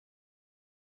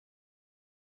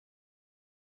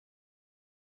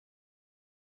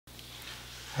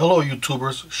Hello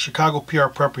YouTubers, Chicago PR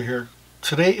Prepper here.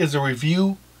 Today is a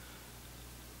review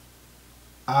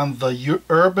on the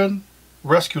Urban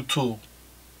Rescue Tool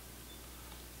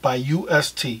by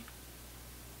UST.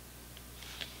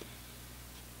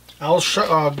 I was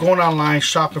going online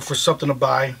shopping for something to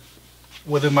buy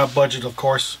within my budget, of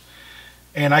course,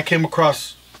 and I came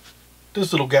across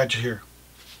this little gadget here.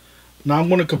 Now I'm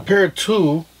going to compare it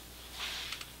to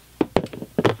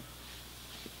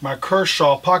my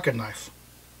Kershaw pocket knife.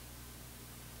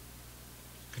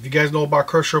 If you guys know about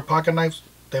Kershaw pocket knives,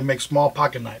 they make small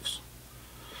pocket knives.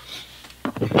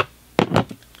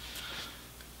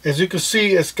 As you can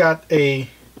see, it's got a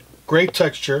great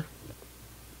texture,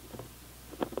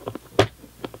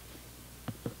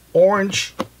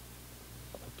 orange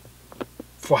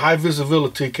for high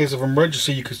visibility. In case of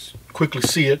emergency, you can quickly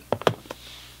see it.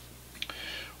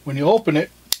 When you open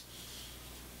it,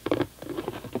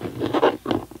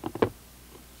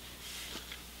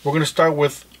 we're going to start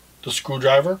with the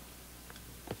screwdriver,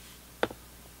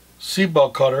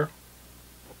 seatbelt cutter.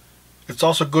 It's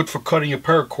also good for cutting your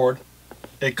paracord.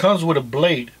 It comes with a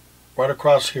blade right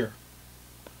across here.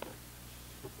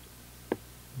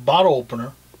 Bottle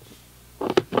opener.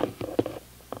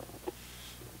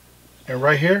 And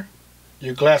right here,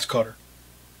 your glass cutter.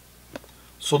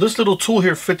 So this little tool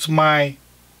here fits my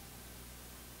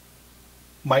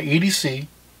EDC,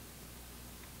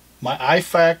 my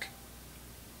IFAK,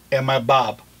 and my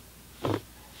bob.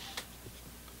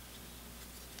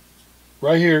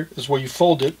 Right here is where you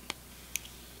fold it.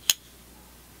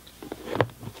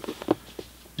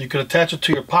 You can attach it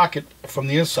to your pocket from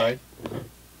the inside.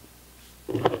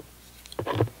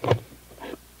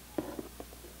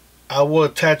 I will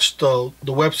attach the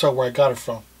website where I got it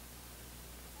from.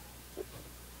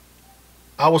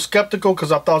 I was skeptical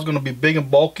because I thought it was going to be big and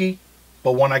bulky,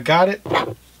 but when I got it,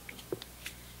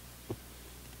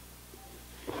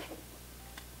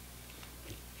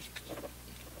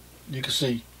 you can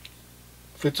see,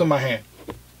 fits in my hand.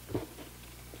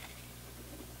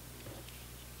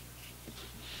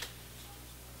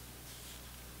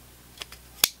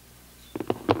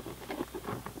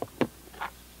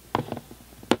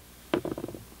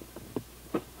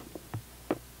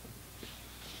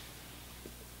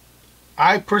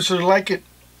 I personally like it.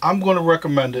 I'm going to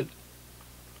recommend it.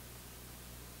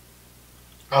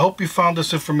 I hope you found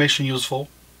this information useful.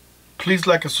 Please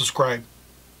like and subscribe.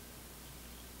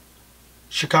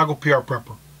 Chicago PR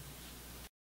Prepper.